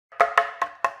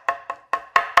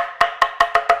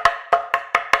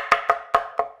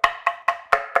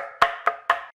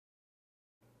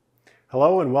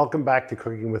Hello and welcome back to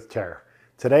Cooking with Tara.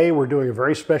 Today we're doing a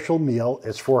very special meal.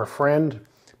 It's for a friend,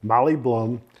 Molly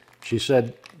Blum. She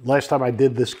said last time I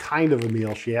did this kind of a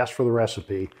meal, she asked for the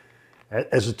recipe.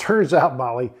 As it turns out,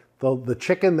 Molly, the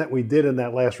chicken that we did in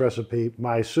that last recipe,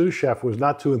 my sous chef was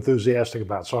not too enthusiastic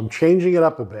about, so I'm changing it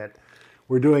up a bit.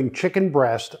 We're doing chicken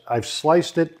breast. I've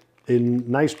sliced it in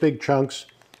nice big chunks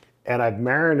and I've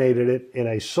marinated it in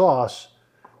a sauce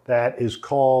that is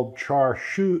called char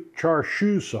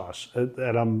siu sauce,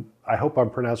 and I hope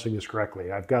I'm pronouncing this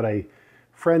correctly. I've got a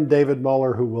friend, David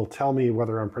Muller, who will tell me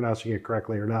whether I'm pronouncing it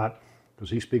correctly or not,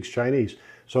 because he speaks Chinese.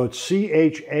 So it's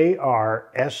charsiu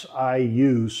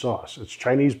sauce. It's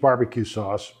Chinese barbecue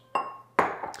sauce,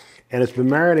 and it's been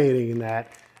marinating in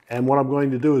that. And what I'm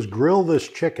going to do is grill this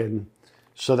chicken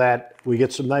so that we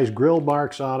get some nice grill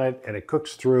marks on it and it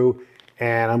cooks through.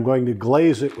 And I'm going to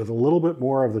glaze it with a little bit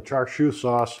more of the char siu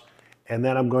sauce, and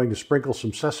then I'm going to sprinkle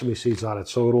some sesame seeds on it.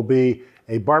 So it'll be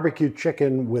a barbecue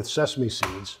chicken with sesame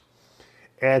seeds.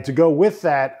 And to go with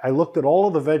that, I looked at all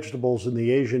of the vegetables in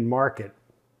the Asian market.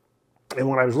 And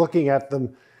when I was looking at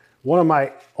them, one of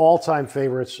my all-time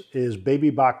favorites is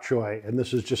baby bok choy. And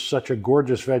this is just such a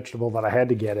gorgeous vegetable that I had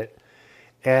to get it.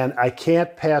 And I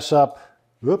can't pass up,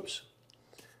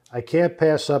 I can't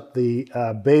pass up the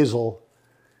basil.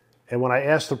 And when I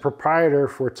asked the proprietor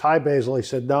for Thai basil, he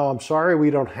said, no, I'm sorry, we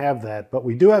don't have that, but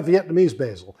we do have Vietnamese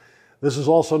basil. This is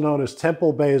also known as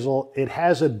temple basil. It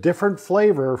has a different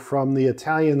flavor from the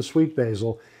Italian sweet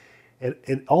basil.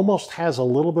 It almost has a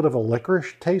little bit of a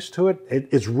licorice taste to it.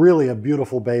 It's really a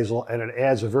beautiful basil, and it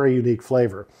adds a very unique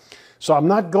flavor. So I'm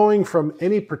not going from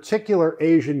any particular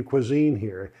Asian cuisine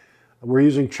here. We're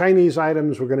using Chinese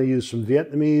items. We're going to use some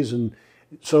Vietnamese, and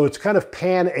so it's kind of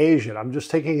pan-Asian. I'm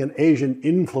just taking an Asian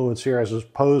influence here as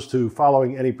opposed to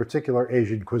following any particular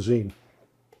Asian cuisine.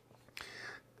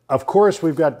 Of course,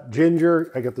 we've got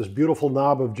ginger. I got this beautiful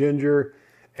knob of ginger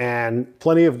and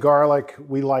plenty of garlic.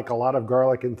 We like a lot of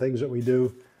garlic in things that we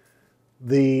do.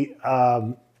 The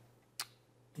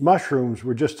mushrooms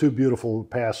were just too beautiful to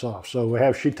pass off. So we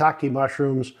have shiitake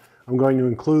mushrooms. I'm going to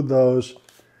include those.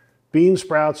 Bean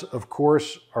sprouts, of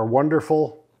course, are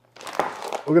wonderful.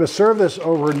 We're going to serve this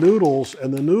over noodles,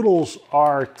 and the noodles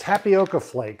are tapioca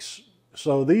flakes.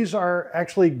 So these are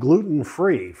actually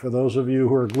gluten-free for those of you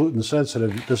who are gluten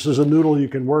sensitive. This is a noodle you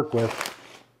can work with.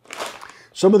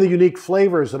 Some of the unique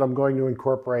flavors that I'm going to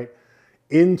incorporate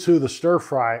into the stir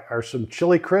fry are some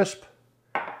chili crisp,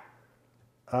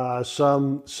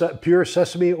 some pure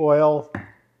sesame oil,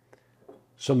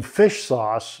 some fish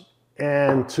sauce,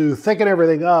 and to thicken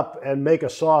everything up and make a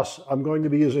sauce, I'm going to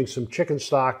be using some chicken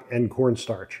stock and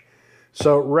cornstarch.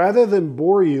 So rather than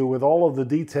bore you with all of the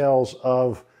details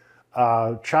of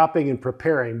chopping and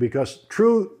preparing, because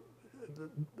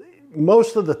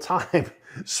most of the time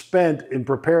spent in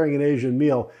preparing an Asian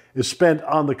meal is spent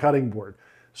on the cutting board.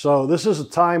 So this is a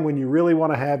time when you really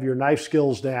want to have your knife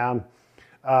skills down,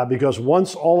 because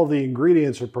once all of the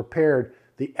ingredients are prepared,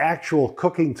 the actual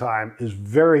cooking time is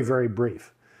very, very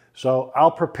brief. So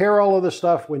I'll prepare all of this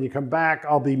stuff. When you come back,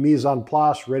 I'll be mise en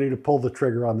place, ready to pull the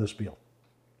trigger on this meal.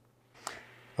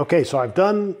 Okay, so I've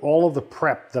done all of the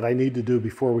prep that I need to do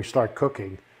before we start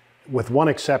cooking, with one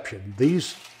exception.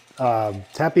 These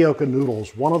tapioca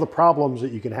noodles, one of the problems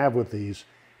that you can have with these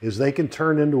is they can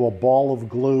turn into a ball of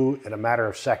glue in a matter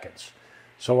of seconds.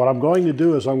 So what I'm going to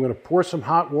do is I'm going to pour some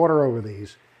hot water over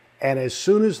these, and as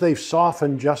soon as they've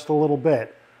softened just a little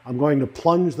bit, I'm going to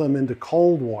plunge them into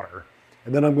cold water.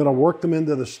 And then I'm going to work them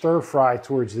into the stir fry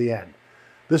towards the end.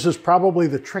 This is probably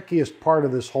the trickiest part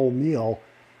of this whole meal,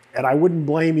 and I wouldn't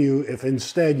blame you if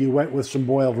instead you went with some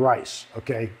boiled rice,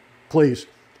 okay? Please,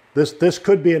 this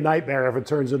could be a nightmare if it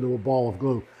turns into a ball of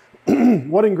glue.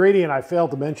 One ingredient I failed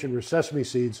to mention were sesame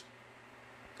seeds.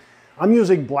 I'm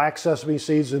using black sesame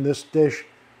seeds in this dish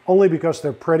only because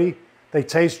they're pretty. They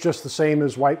taste just the same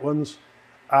as white ones.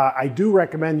 I do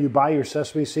recommend you buy your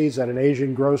sesame seeds at an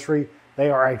Asian grocery. They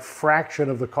are a fraction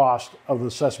of the cost of the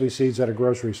sesame seeds at a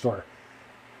grocery store.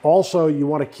 Also, you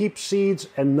want to keep seeds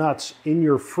and nuts in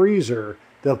your freezer.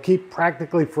 They'll keep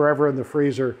practically forever in the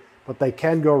freezer, but they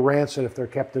can go rancid if they're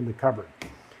kept in the cupboard.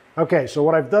 Okay, so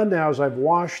what I've done now is I've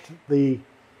washed the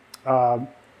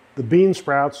bean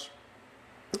sprouts.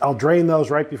 I'll drain those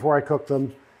right before I cook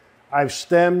them. I've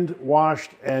stemmed,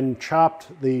 washed, and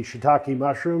chopped the shiitake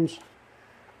mushrooms.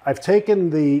 I've taken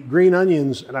the green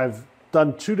onions and I've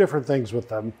done two different things with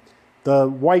them. The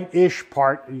white-ish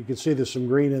part, you can see there's some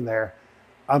green in there,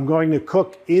 I'm going to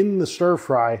cook in the stir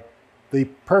fry. The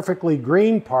perfectly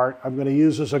green part I'm going to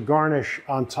use as a garnish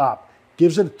on top.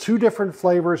 Gives it two different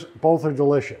flavors, both are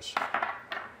delicious.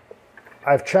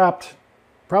 I've chopped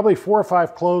probably 4 or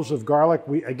 5 cloves of garlic.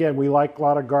 We like a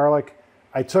lot of garlic.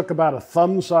 I took about a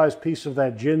thumb-sized piece of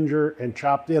that ginger and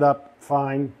chopped it up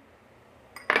fine.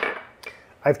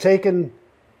 I've taken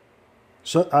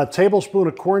a tablespoon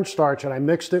of cornstarch and I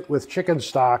mixed it with chicken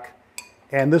stock,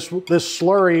 and this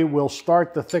slurry will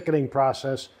start the thickening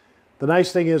process. The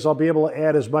nice thing is I'll be able to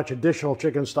add as much additional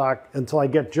chicken stock until I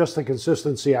get just the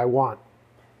consistency I want.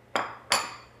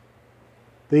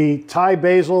 The Thai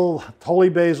basil, holy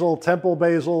basil, temple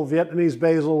basil, Vietnamese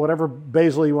basil, whatever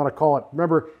basil you want to call it.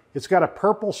 Remember, it's got a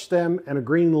purple stem and a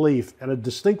green leaf and a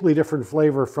distinctly different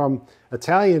flavor from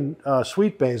Italian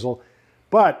sweet basil.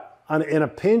 But in a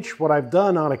pinch, what I've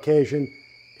done on occasion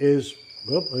is,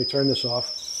 let me turn this off.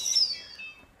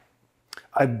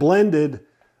 I blended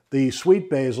the sweet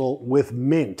basil with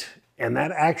mint, and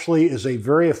that actually is a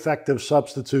very effective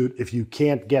substitute if you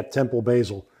can't get temple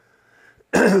basil.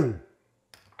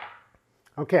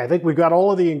 Okay, I think we've got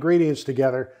all of the ingredients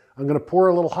together. I'm going to pour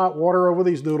a little hot water over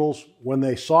these noodles. When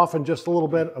they soften just a little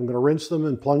bit, I'm going to rinse them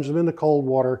and plunge them into cold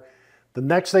water. The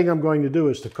next thing I'm going to do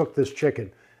is to cook this chicken.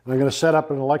 And I'm going to set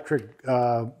up an electric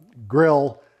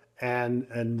grill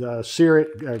and sear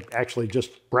it, actually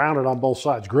just brown it on both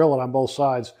sides, grill it on both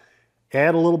sides.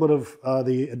 Add a little bit of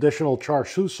the additional char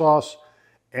siu sauce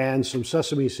and some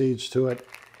sesame seeds to it.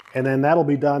 And then that'll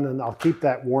be done, and I'll keep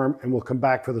that warm, and we'll come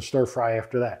back for the stir fry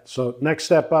after that. So next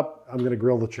step up, I'm going to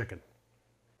grill the chicken.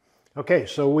 Okay,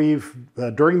 so we've,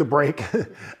 during the break,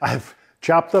 I've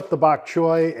chopped up the bok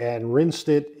choy and rinsed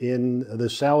it in the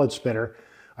salad spinner.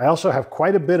 I also have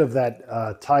quite a bit of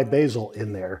that Thai basil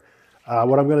in there.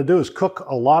 What I'm going to do is cook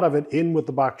a lot of it in with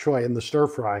the bok choy in the stir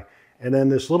fry, and then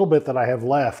this little bit that I have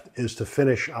left is to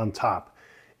finish on top.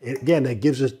 Again, it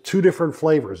gives it 2 different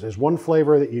flavors. There's one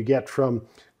flavor that you get from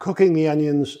cooking the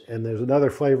onions, and there's another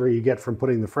flavor you get from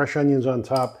putting the fresh onions on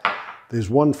top. There's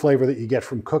one flavor that you get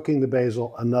from cooking the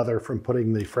basil, another from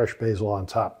putting the fresh basil on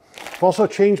top. I've also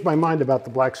changed my mind about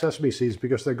the black sesame seeds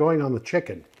because they're going on the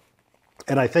chicken.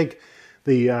 And I think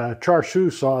the char siu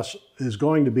sauce is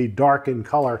going to be dark in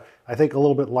color. I think a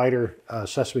little bit lighter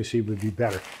sesame seed would be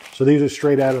better. So these are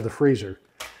straight out of the freezer.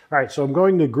 All right, so I'm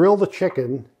going to grill the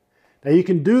chicken. Now you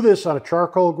can do this on a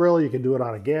charcoal grill, you can do it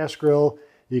on a gas grill,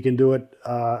 you can do it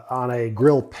on a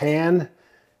grill pan.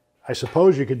 I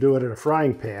suppose you could do it in a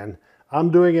frying pan. I'm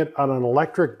doing it on an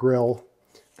electric grill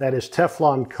that is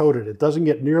Teflon coated. It doesn't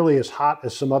get nearly as hot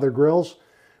as some other grills,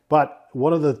 but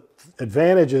one of the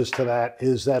advantages to that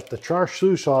is that the char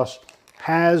siu sauce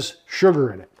has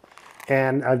sugar in it.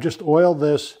 And I've just oiled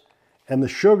this, and the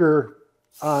sugar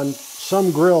on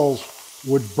some grills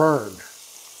would burn.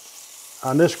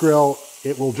 On this grill,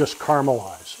 it will just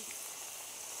caramelize.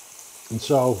 And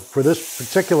so for this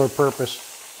particular purpose,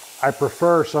 I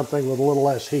prefer something with a little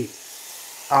less heat.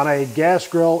 On a gas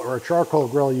grill or a charcoal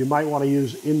grill, you might want to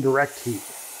use indirect heat.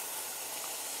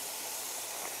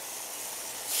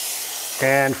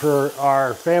 And for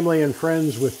our family and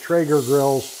friends with Traeger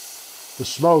grills, the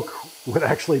smoke would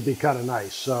actually be kind of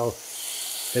nice. So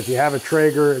if you have a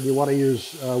Traeger and you want to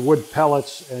use wood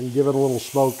pellets and give it a little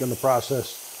smoke in the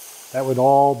process, that would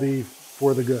all be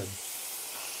for the good.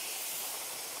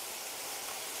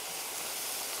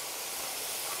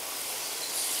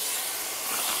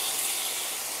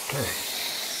 Okay.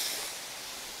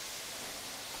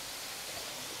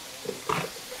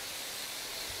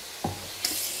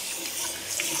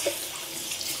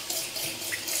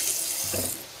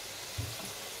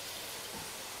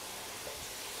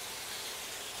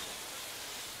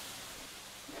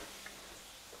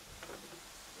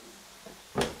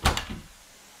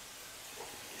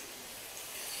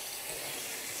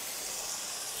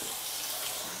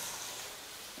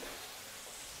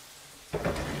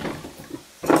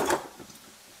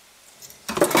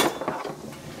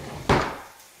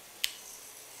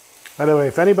 By the way,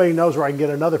 if anybody knows where I can get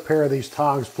another pair of these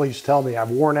tongs, please tell me. I've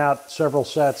worn out several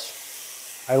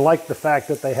sets. I like the fact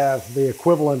that they have the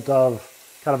equivalent of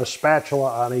kind of a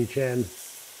spatula on each end.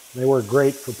 They work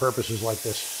great for purposes like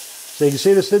this. So you can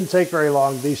see this didn't take very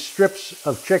long. These strips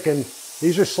of chicken,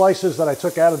 these are slices that I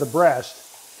took out of the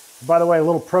breast. By the way, a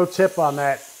little pro tip on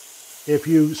that. If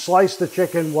you slice the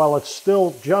chicken while it's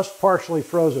still just partially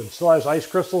frozen, still has ice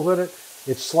crystals in it,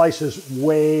 it slices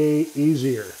way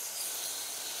easier.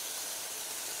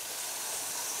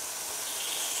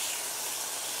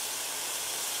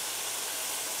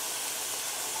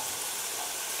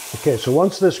 Okay, so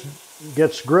once this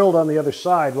gets grilled on the other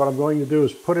side, what I'm going to do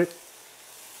is put it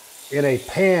in a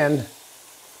pan, and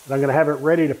I'm going to have it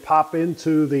ready to pop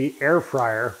into the air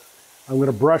fryer. I'm going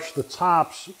to brush the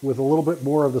tops with a little bit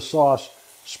more of the sauce,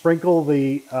 sprinkle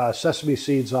the sesame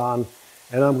seeds on,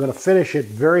 and I'm going to finish it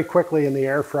very quickly in the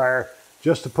air fryer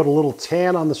just to put a little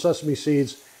tan on the sesame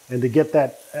seeds and to get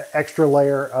that extra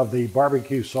layer of the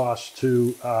barbecue sauce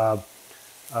to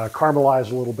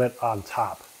caramelize a little bit on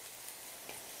top.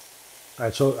 All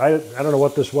right, so I don't know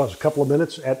what this was, a couple of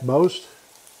minutes at most,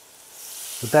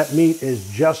 but that meat is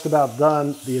just about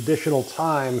done. The additional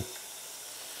time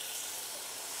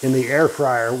in the air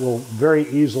fryer will very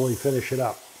easily finish it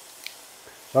up.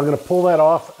 So I'm going to pull that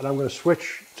off, and I'm going to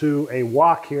switch to a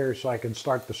wok here so I can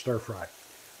start the stir fry.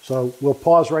 So we'll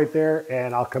pause right there,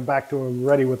 and I'll come back to them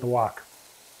ready with the wok.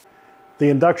 The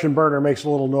induction burner makes a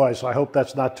little noise, so I hope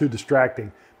that's not too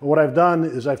distracting. But what I've done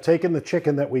is I've taken the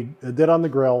chicken that we did on the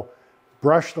grill,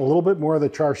 brushed a little bit more of the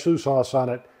char siu sauce on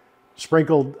it,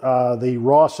 sprinkled the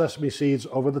raw sesame seeds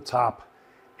over the top,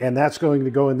 and that's going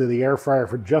to go into the air fryer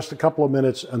for just a couple of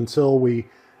minutes until we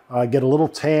get a little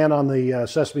tan on the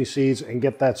sesame seeds and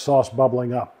get that sauce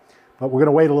bubbling up. But we're going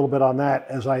to wait a little bit on that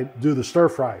as I do the stir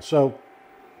fry. So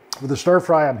with the stir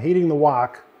fry, I'm heating the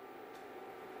wok,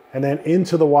 and then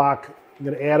into the wok, I'm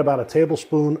going to add about a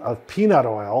tablespoon of peanut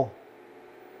oil,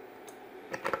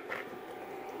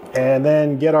 and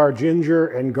then get our ginger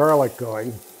and garlic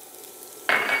going.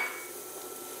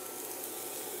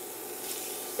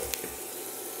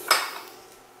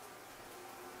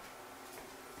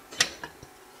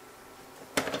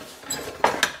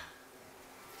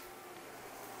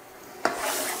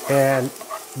 And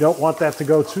you don't want that to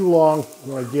go too long.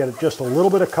 You want to get just a little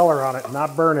bit of color on it,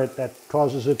 not burn it. That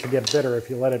causes it to get bitter if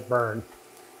you let it burn.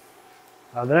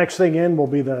 The next thing in will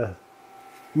be the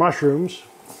mushrooms.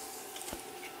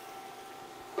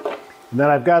 And then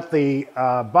I've got the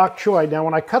bok choy. Now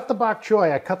when I cut the bok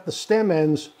choy, I cut the stem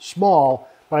ends small,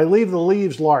 but I leave the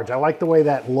leaves large. I like the way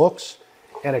that looks,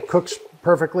 and it cooks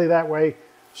perfectly that way.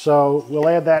 So we'll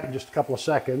add that in just a couple of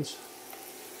seconds.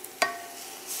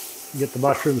 Get the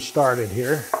mushrooms started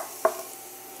here.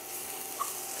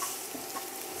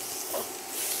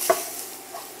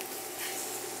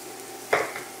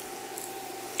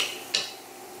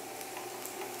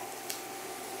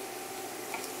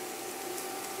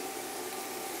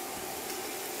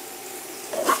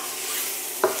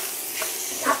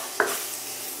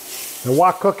 The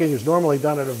wok cooking is normally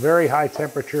done at a very high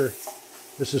temperature.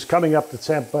 This is coming up to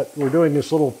temp, but we're doing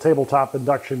this little tabletop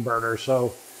induction burner,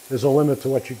 so there's a limit to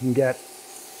what you can get.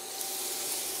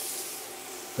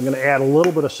 I'm going to add a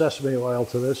little bit of sesame oil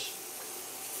to this.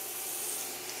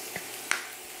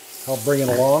 Help bring it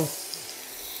along.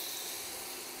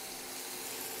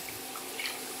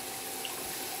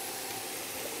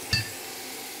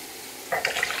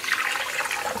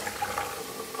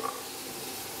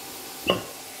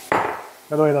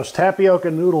 By the way, those tapioca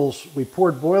noodles, we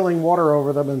poured boiling water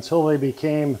over them until they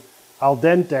became al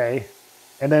dente,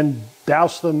 and then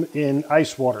doused them in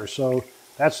ice water. So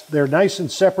they're nice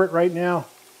and separate right now.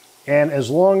 And as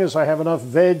long as I have enough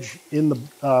veg in the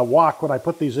wok when I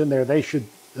put these in there, they should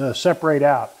separate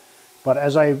out. But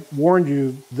as I warned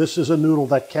you, this is a noodle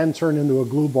that can turn into a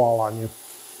glue ball on you.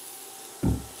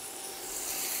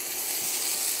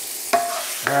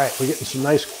 All right, we're getting some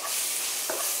nice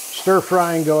stir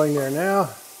frying going there now.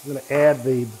 I'm going to add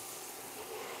the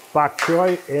bok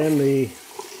choy and the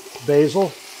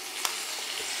basil.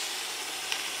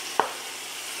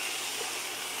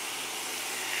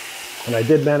 And I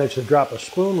did manage to drop a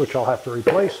spoon, which I'll have to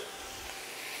replace.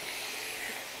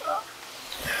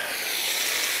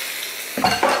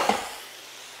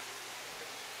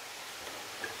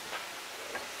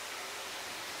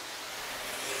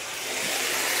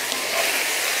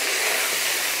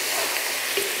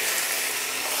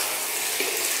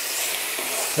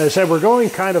 As I said, we're going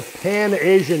kind of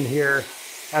pan-Asian here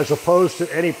as opposed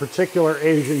to any particular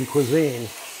Asian cuisine.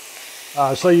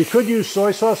 So you could use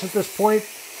soy sauce at this point.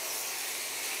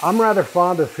 I'm rather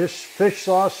fond of fish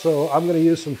sauce, so I'm going to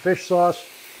use some fish sauce.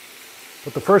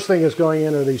 But the first thing is going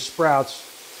in are these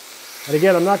sprouts. And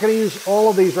again, I'm not going to use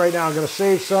all of these right now. I'm going to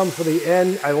save some for the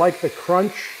end. I like the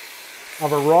crunch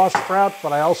of a raw sprout,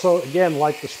 but I also, again,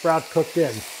 like the sprout cooked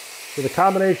in. So the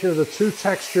combination of the two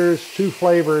textures, two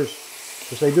flavors,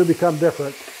 because they do become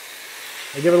different.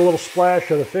 I give it a little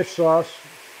splash of the fish sauce.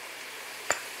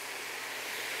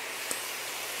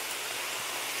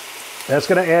 That's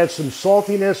going to add some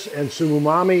saltiness and some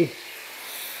umami.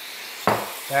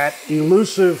 That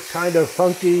elusive, kind of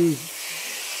funky,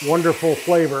 wonderful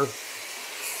flavor.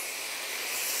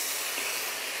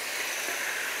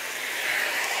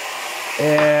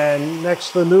 And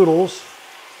next, the noodles.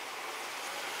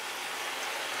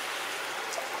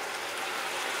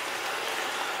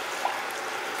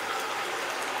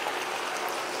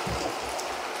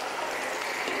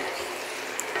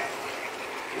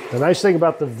 The nice thing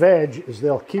about the veg is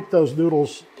they'll keep those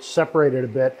noodles separated a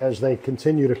bit as they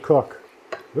continue to cook.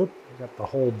 Oop, I got the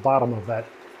whole bottom of that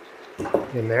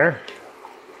in there.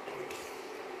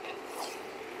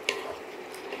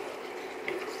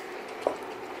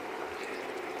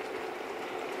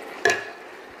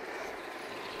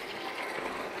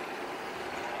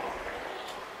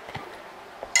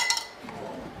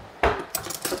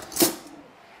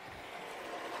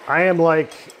 I am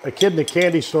like a kid in a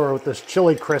candy store with this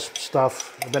chili crisp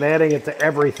stuff. I've been adding it to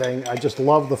everything. I just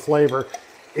love the flavor.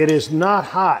 It is not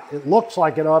hot. It looks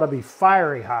like it ought to be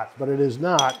fiery hot, but it is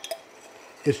not.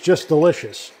 It's just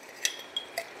delicious.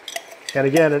 And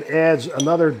again, it adds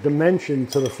another dimension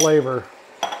to the flavor.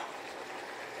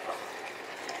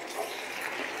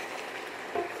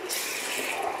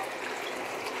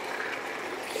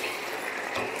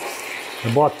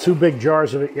 I bought 2 big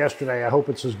jars of it yesterday. I hope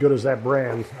it's as good as that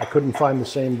brand. I couldn't find the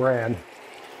same brand.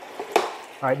 All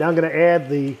right, now I'm going to add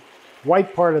the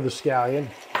white part of the scallion.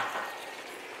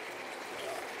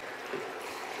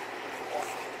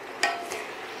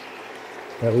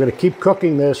 Now we're going to keep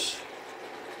cooking this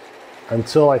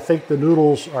until I think the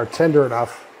noodles are tender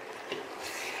enough.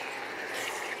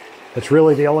 It's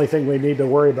really the only thing we need to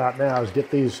worry about now is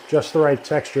get these just the right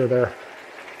texture there.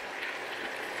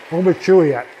 A little bit chewy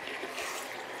yet.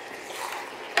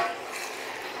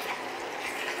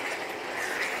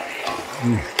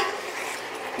 I'm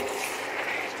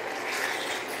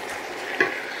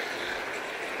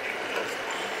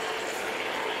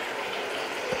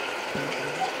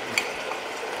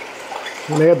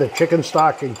going to add the chicken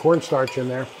stock and cornstarch in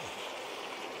there.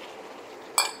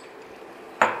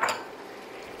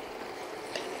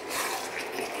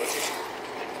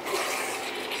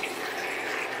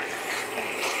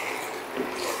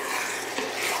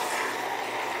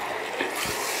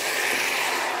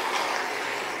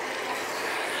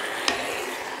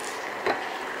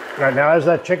 All right, now as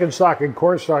that chicken stock and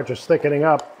cornstarch is thickening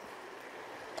up,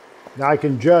 now I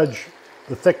can judge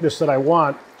the thickness that I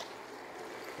want.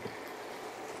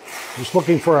 Just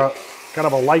looking for a kind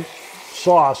of a light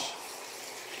sauce.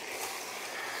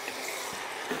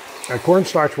 Now,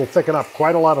 cornstarch will thicken up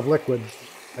quite a lot of liquid.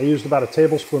 I used about a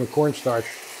tablespoon of cornstarch.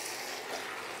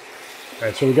 All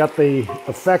right, so we got the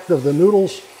effect of the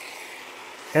noodles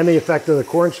and the effect of the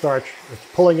cornstarch. It's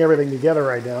pulling everything together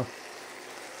right now.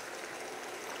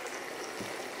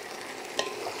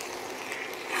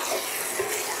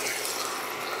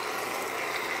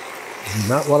 Do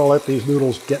not want to let these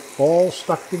noodles get all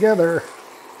stuck together.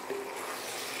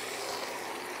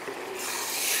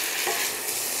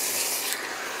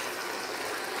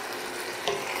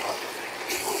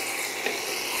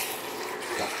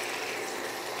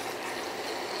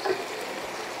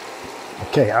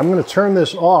 Okay, I'm going to turn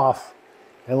this off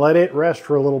and let it rest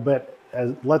for a little bit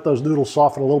and let those noodles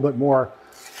soften a little bit more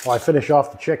while I finish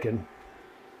off the chicken.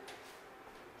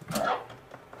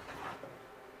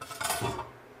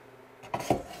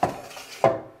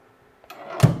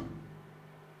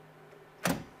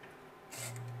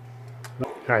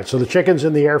 All right, so the chicken's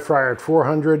in the air fryer at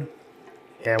 400,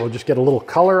 and we'll just get a little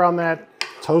color on that,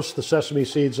 toast the sesame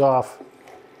seeds off,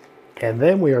 and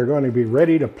then we are going to be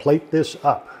ready to plate this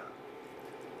up.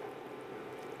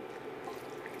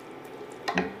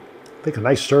 I think a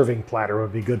nice serving platter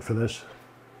would be good for this.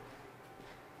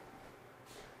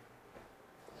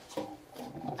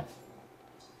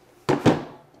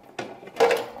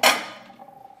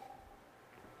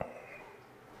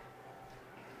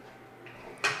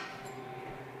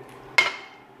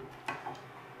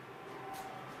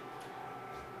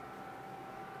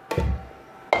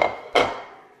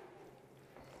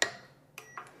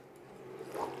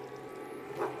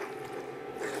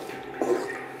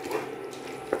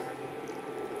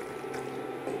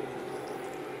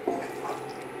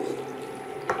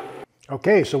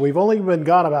 Okay, so we've only been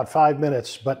gone about 5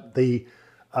 minutes, but the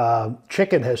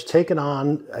chicken has taken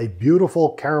on a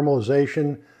beautiful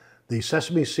caramelization. The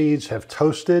sesame seeds have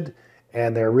toasted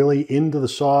and they're really into the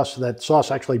sauce. That sauce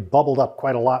actually bubbled up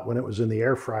quite a lot when it was in the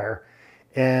air fryer.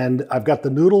 And I've got the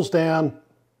noodles down,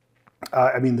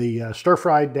 the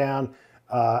stir-fried down.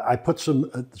 I put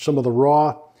some of the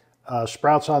raw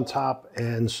sprouts on top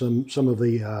and some of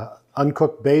the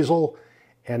uncooked basil.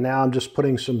 And now I'm just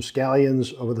putting some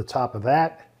scallions over the top of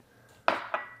that.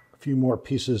 A few more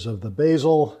pieces of the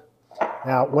basil.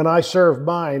 Now, when I serve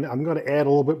mine, I'm going to add a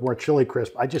little bit more chili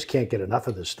crisp. I just can't get enough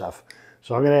of this stuff.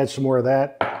 So I'm going to add some more of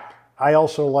that. I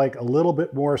also like a little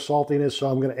bit more saltiness, so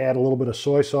I'm going to add a little bit of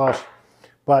soy sauce.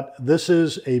 But this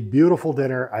is a beautiful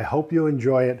dinner. I hope you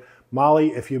enjoy it. Molly,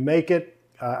 if you make it,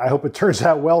 I hope it turns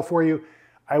out well for you.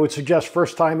 I would suggest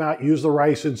first time out, use the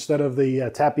rice instead of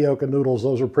the tapioca noodles.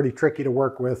 Those are pretty tricky to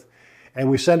work with. And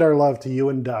we send our love to you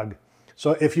and Doug.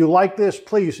 So if you like this,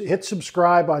 please hit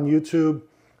subscribe on YouTube.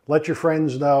 Let your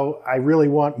friends know. I really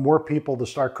want more people to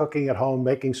start cooking at home,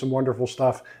 making some wonderful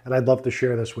stuff, and I'd love to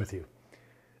share this with you.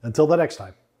 Until the next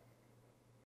time.